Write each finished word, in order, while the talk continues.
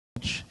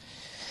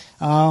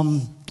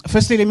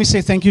Firstly, let me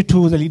say thank you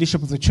to the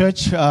leadership of the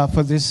church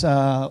for this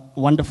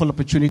wonderful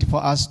opportunity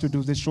for us to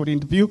do this short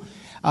interview.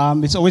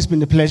 It's always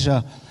been a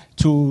pleasure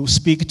to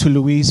speak to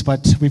Louise,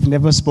 but we've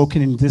never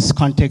spoken in this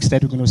context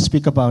that we're going to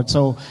speak about.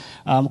 So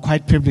I'm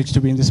quite privileged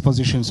to be in this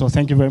position. So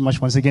thank you very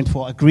much once again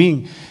for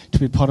agreeing to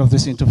be part of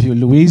this interview,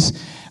 Louise.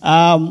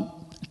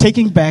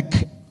 Taking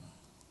back,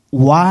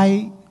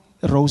 why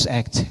Rose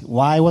Act?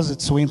 Why was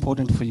it so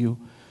important for you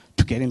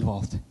to get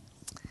involved?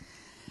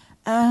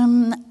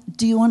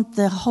 Do you want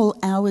the whole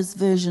hour's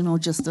version or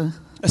just a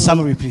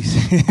summary, please?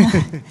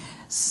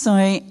 So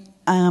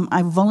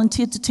I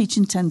volunteered to teach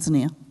in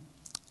Tanzania,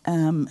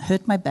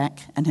 hurt my back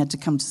and had to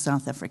come to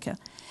South Africa.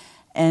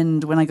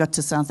 And when I got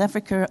to South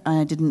Africa,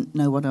 I didn't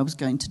know what I was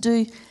going to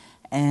do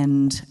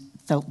and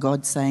felt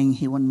God saying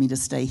he wanted me to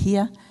stay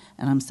here.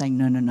 And I'm saying,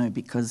 no,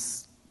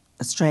 because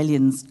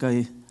Australians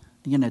go,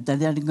 they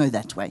don't go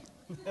that way.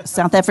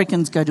 South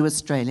Africans go to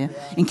Australia.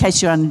 In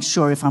case you're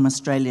unsure if I'm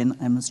Australian,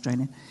 I'm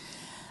Australian.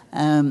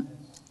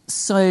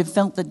 So I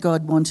felt that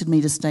God wanted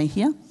me to stay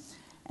here.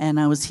 And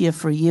I was here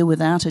for a year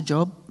without a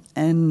job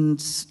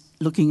and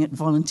looking at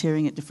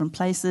volunteering at different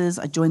places.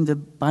 I joined the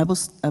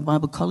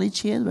Bible college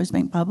here, the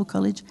Rosebank Bible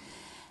College.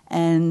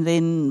 And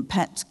then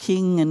Pat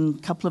King and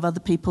a couple of other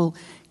people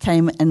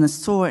came and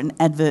saw an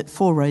advert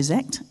for Rose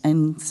Act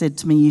and said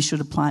to me, you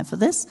should apply for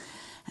this.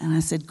 And I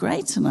said,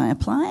 great, and I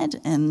applied.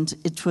 And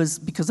it was,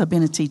 because I've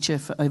been a teacher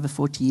for over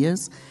 40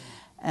 years,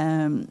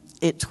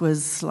 it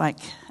was like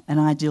an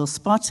ideal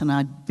spot. And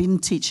I'd been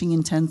teaching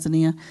in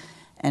Tanzania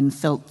and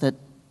felt that,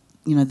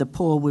 the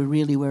poor were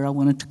really where I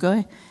wanted to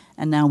go.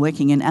 And now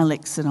working in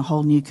Alex in a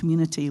whole new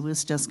community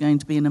was just going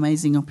to be an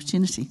amazing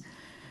opportunity.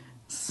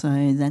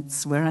 So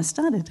that's where I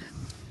started.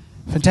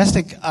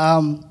 Fantastic.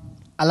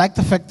 I like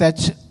the fact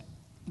that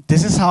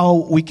this is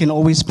how we can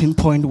always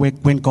pinpoint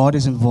when God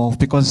is involved,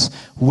 because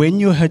when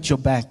you hurt your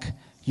back,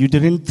 you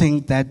didn't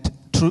think that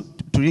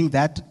during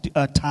that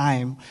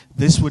time,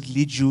 this would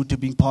lead you to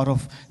being part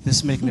of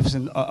this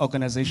magnificent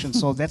organization.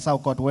 So that's how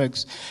God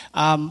works.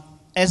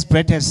 As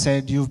Brett has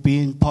said, you've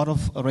been part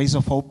of Rays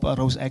of Hope,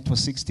 Rose Act for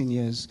 16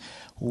 years.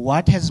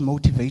 What has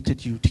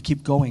motivated you to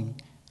keep going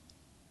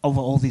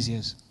over all these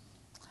years?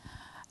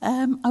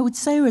 I would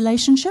say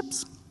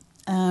relationships.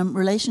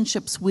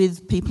 Relationships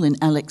with people in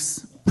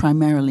Alex,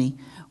 primarily,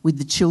 with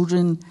the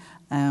children.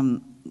 I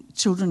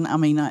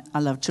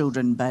love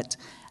children, but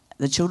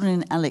the children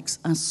in Alex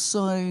are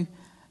so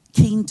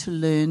keen to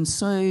learn,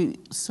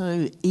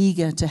 so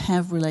eager to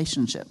have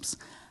relationships.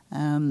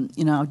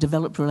 I've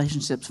developed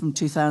relationships from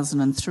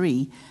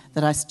 2003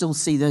 that I still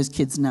see those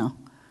kids now.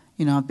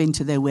 I've been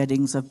to their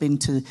weddings, I've been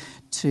to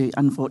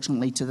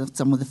unfortunately, to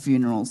some of the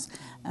funerals.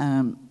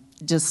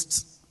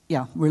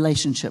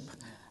 Relationship.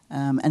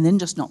 And then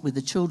just not with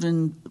the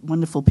children,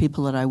 wonderful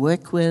people that I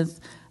work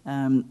with,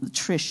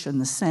 Trish and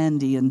the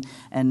Sandy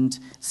and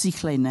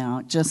Sikle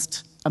now,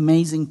 just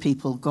amazing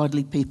people,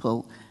 godly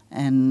people,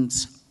 and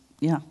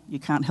you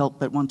can't help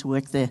but want to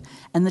work there.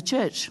 And the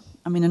church,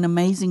 an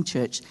amazing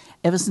church.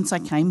 Ever since I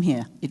came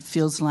here, it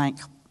feels like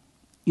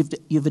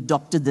you've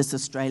adopted this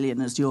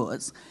Australian as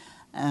yours.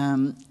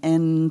 And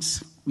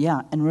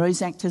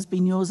Rose Act has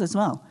been yours as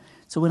well.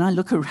 So when I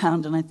look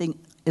around and I think,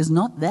 there's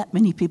not that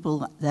many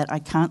people that I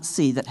can't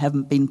see that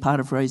haven't been part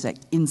of Rose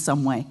Act in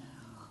some way.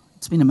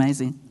 It's been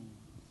amazing.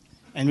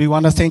 And we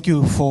want to thank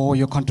you for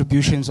your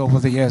contributions over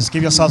the years.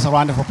 Give yourselves a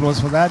round of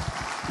applause for that.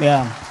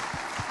 Yeah.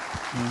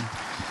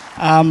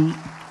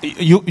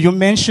 You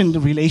mentioned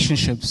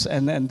relationships,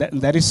 and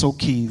that is so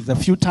key. The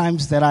few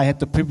times that I had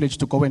the privilege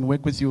to go and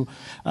work with you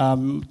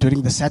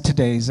during the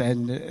Saturdays,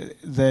 and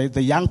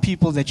the young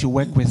people that you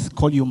work with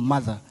call you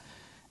mother.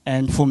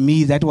 And for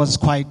me, that was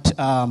quite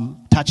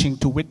touching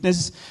to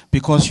witness,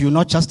 because you're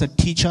not just a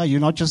teacher, you're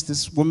not just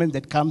this woman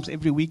that comes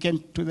every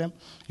weekend to them,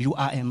 you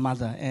are a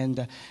mother.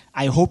 And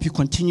I hope you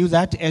continue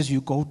that as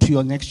you go to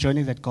your next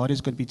journey that God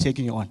is going to be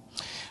taking you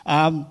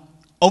on.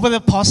 Over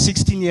the past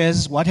 16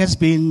 years, what has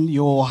been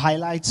your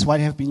highlights? What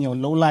have been your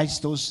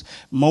lowlights? Those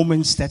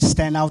moments that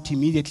stand out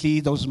immediately,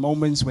 those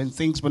moments when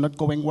things were not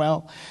going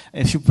well.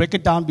 If you break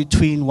it down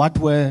between what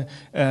were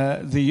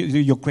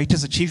your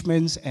greatest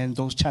achievements and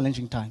those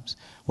challenging times,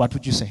 what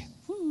would you say?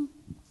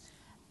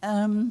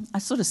 I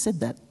sort of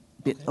said that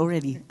bit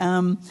already.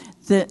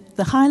 The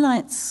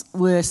highlights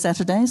were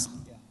Saturdays,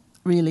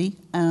 really.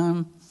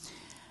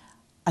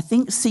 I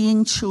think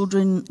seeing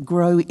children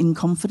grow in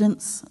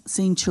confidence,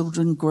 seeing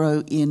children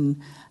grow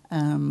in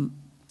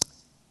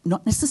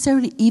not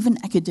necessarily even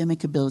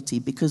academic ability,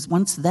 because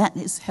once that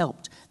is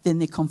helped, then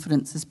their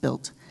confidence is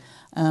built.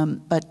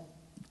 But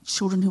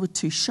children who were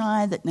too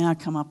shy that now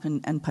come up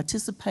and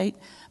participate,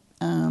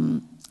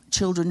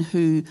 children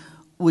who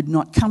would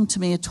not come to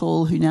me at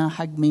all, who now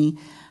hug me.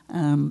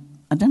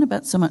 I don't know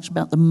so much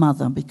about the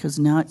mother, because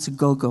now it's a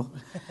go-go,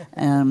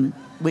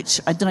 which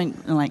I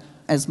don't like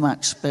as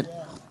much, but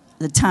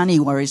the Tani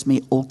worries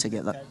me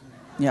altogether.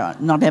 Yeah,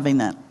 not having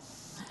that.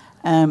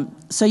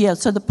 So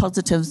the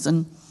positives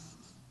and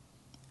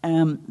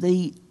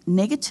the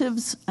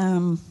negatives.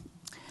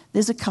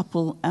 There's a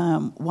couple.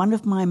 One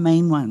of my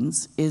main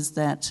ones is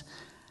that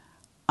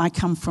I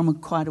come from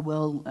quite a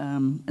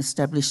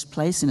well-established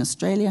place in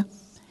Australia.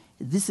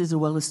 This is a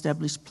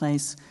well-established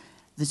place.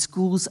 The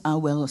schools are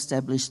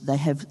well-established. They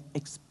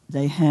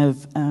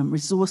have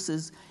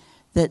resources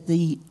that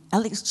the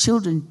Alex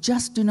children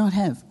just do not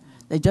have.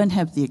 They don't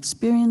have the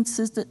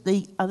experiences that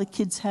the other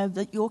kids have,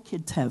 that your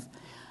kids have.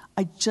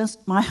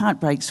 My heart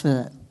breaks for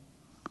that.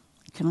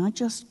 Can I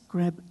just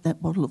grab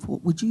that bottle of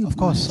water? Would you? Of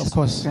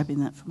course. Grabbing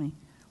that for me.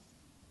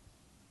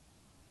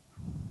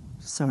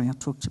 Sorry, I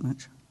talk too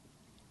much.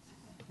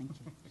 Thank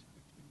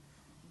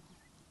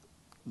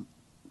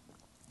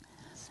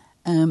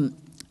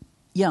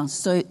you.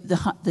 So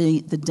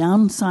the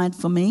downside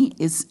for me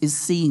is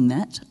seeing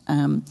that.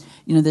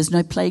 There's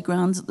no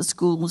playgrounds at the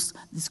schools.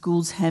 The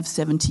schools have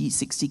 70,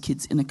 60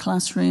 kids in a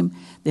classroom.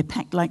 They're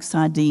packed like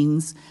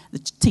sardines. The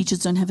teachers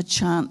don't have a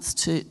chance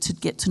to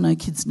get to know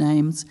kids'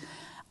 names.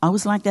 I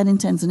was like that in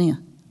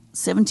Tanzania.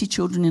 70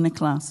 children in a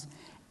class.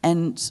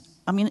 And,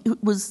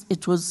 it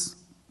was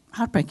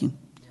heartbreaking.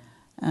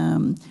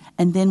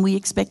 And then we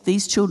expect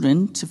these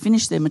children to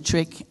finish their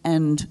matric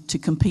and to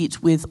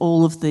compete with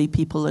all of the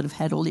people that have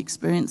had all the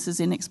experiences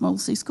in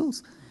ex-Mulsi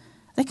schools.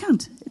 They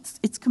can't.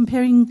 It's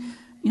comparing,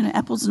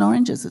 apples and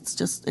oranges.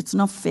 It's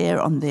not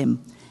fair on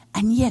them.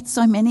 And yet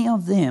so many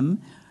of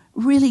them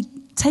really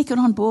take it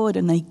on board,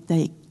 and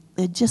they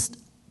just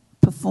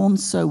perform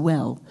so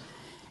well.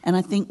 And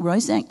I think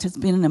Rosact has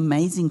been an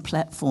amazing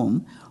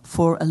platform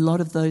for a lot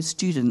of those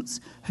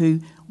students who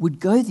would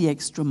go the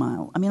extra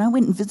mile. I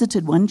went and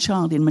visited one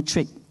child in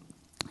matric,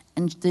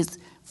 and there's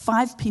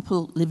 5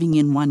 people living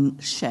in one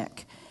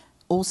shack,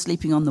 all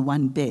sleeping on the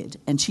one bed,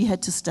 and she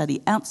had to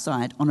study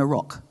outside on a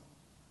rock.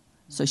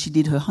 So she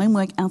did her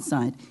homework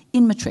outside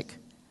in matric,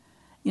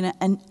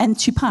 and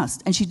she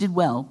passed, and she did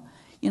well,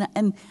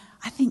 and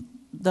I think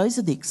those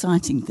are the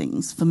exciting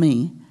things for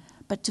me.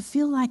 But to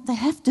feel like they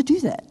have to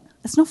do that,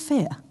 that's not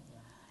fair,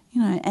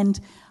 and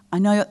I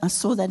know I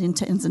saw that in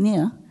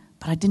Tanzania,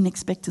 but I didn't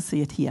expect to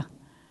see it here.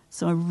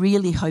 So I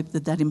really hope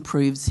that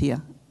improves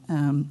here.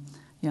 And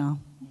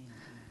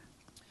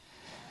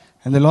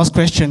the last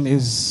question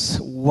is,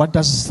 what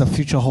does the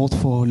future hold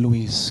for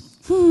Louise?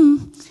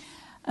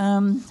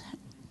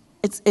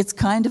 It's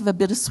kind of a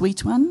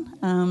bittersweet one.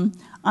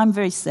 I'm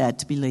very sad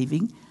to be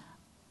leaving,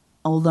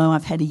 although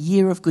I've had a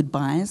year of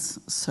goodbyes.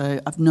 So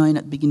I've known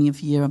at the beginning of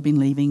the year I've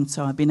been leaving,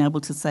 so I've been able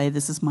to say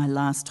this is my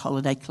last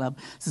holiday club,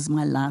 this is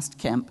my last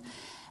camp.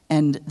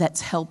 And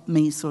that's helped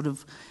me sort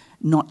of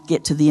not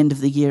get to the end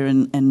of the year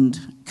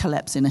and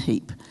collapse in a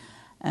heap.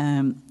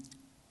 And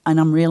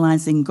I'm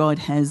realising God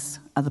has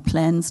other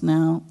plans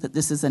now, that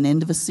this is an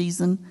end of a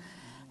season.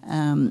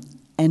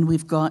 And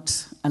we've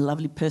got a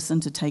lovely person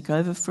to take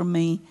over from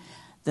me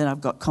that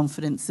I've got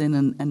confidence in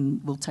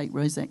and will take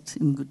Rosact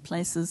in good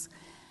places.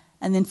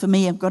 And then for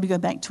me, I've got to go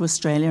back to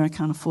Australia. I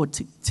can't afford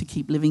to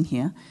keep living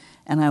here.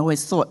 And I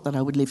always thought that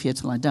I would live here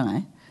till I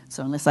die.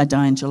 So unless I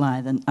die in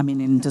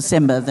in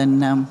December,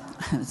 then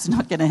it's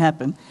not going to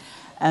happen.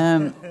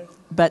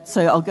 But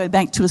so I'll go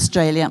back to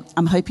Australia.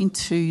 I'm hoping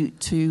to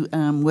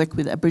work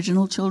with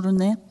Aboriginal children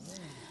there.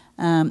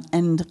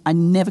 And I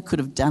never could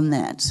have done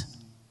that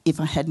if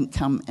I hadn't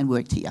come and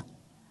worked here.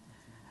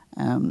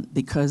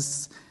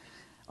 Because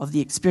of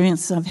the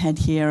experience I've had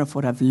here, of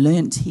what I've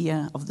learnt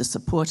here, of the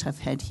support I've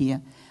had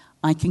here,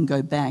 I can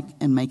go back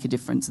and make a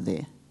difference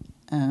there.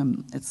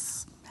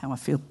 It's how I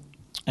feel.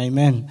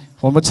 Amen.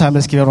 One more time,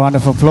 let's give a round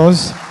of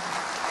applause.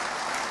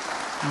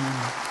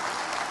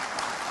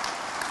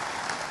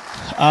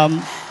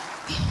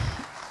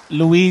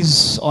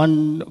 Louise,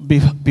 on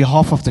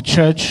behalf of the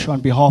church,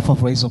 on behalf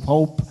of Rays of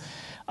Hope,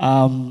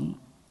 the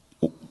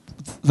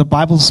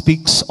Bible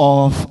speaks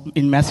of,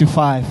 in Matthew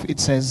 5, it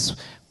says,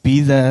 be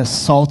the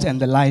salt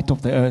and the light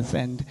of the earth.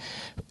 And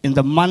in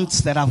the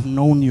months that I've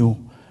known you,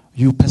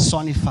 you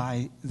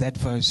personify that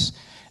verse.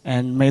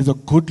 And may the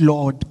good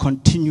Lord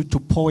continue to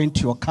pour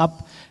into your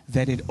cup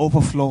that it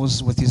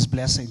overflows with his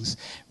blessings.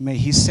 May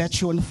he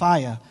set you on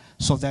fire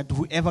so that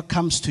whoever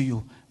comes to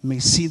you may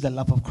see the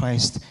love of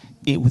Christ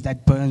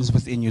that burns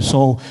within you.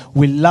 So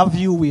we love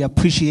you. We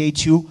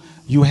appreciate you.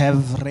 You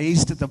have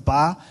raised the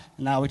bar.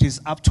 Now it is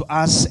up to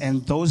us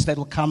and those that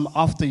will come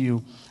after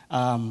you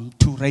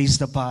to raise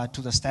the bar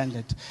to the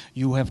standard.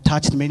 You have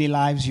touched many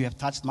lives. You have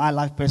touched my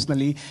life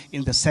personally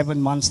in the 7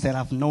 months that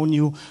I've known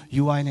you.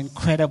 You are an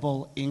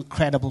incredible,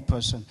 incredible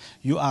person.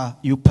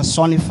 You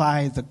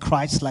personify the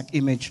Christ-like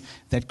image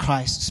that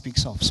Christ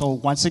speaks of. So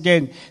once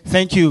again,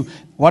 thank you.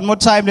 One more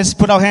time, let's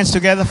put our hands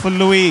together for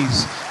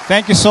Louise.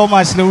 Thank you so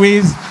much,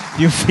 Louise.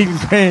 You've been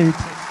great.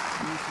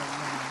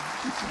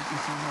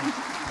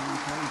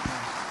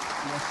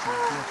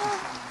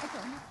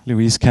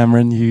 Louise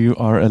Cameron, you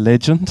are a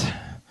legend.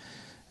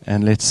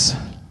 And let's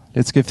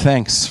give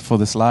thanks for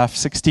this life,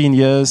 16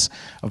 years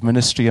of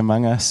ministry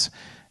among us.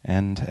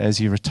 And as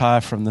you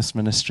retire from this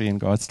ministry and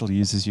God still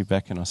uses you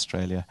back in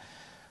Australia,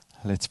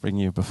 let's bring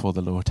you before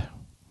the Lord.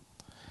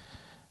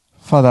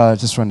 Father, I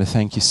just want to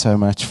thank you so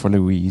much for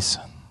Louise.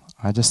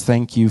 I just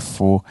thank you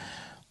for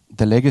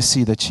the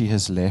legacy that she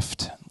has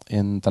left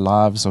in the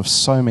lives of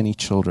so many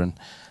children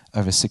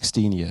over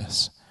 16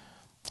 years.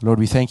 Lord,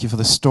 we thank you for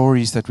the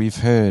stories that we've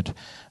heard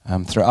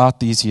throughout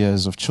these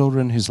years of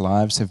children whose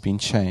lives have been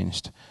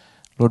changed.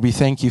 Lord, we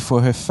thank you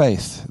for her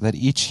faith, that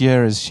each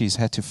year as she's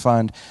had to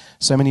find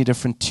so many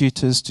different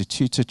tutors to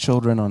tutor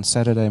children on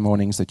Saturday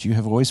mornings, that you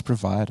have always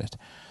provided.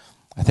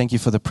 I thank you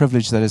for the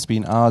privilege that has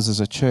been ours as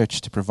a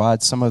church to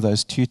provide some of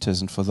those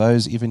tutors, and for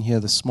those even here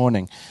this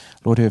morning,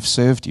 Lord, who have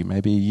served you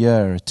maybe a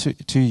year,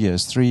 2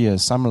 years, 3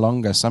 years, some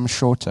longer, some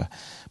shorter,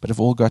 but have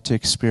all got to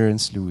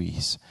experience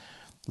Louise.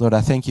 Lord,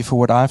 I thank you for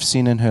what I've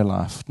seen in her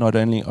life, not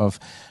only of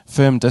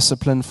firm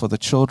discipline for the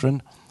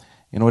children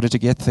in order to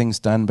get things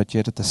done, but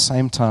yet at the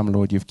same time,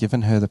 Lord, you've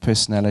given her the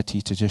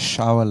personality to just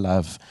shower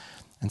love,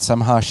 and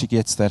somehow she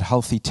gets that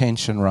healthy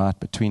tension right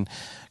between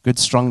good,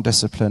 strong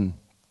discipline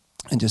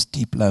and just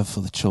deep love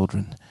for the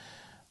children.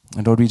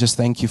 And Lord, we just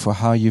thank you for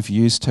how you've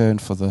used her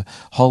and for the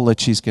hole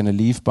that she's going to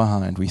leave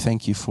behind. We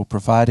thank you for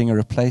providing a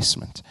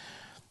replacement.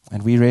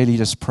 And we really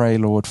just pray,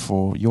 Lord,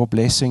 for your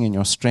blessing and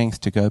your strength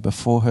to go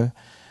before her,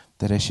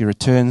 that as she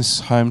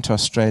returns home to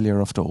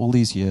Australia after all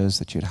these years,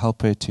 that you'd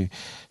help her to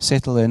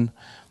settle in,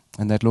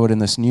 and that, Lord, in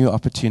this new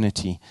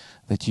opportunity,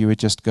 that you would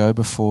just go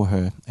before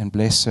her and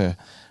bless her,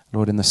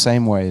 Lord, in the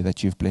same way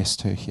that you've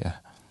blessed her here.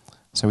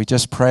 So we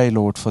just pray,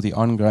 Lord, for the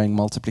ongoing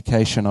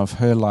multiplication of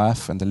her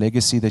life and the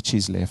legacy that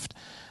she's left,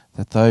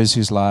 that those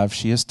whose lives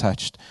she has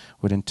touched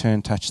would in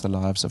turn touch the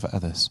lives of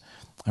others.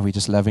 And we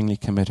just lovingly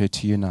commit her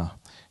to you now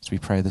as we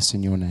pray this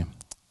in your name.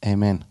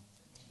 Amen.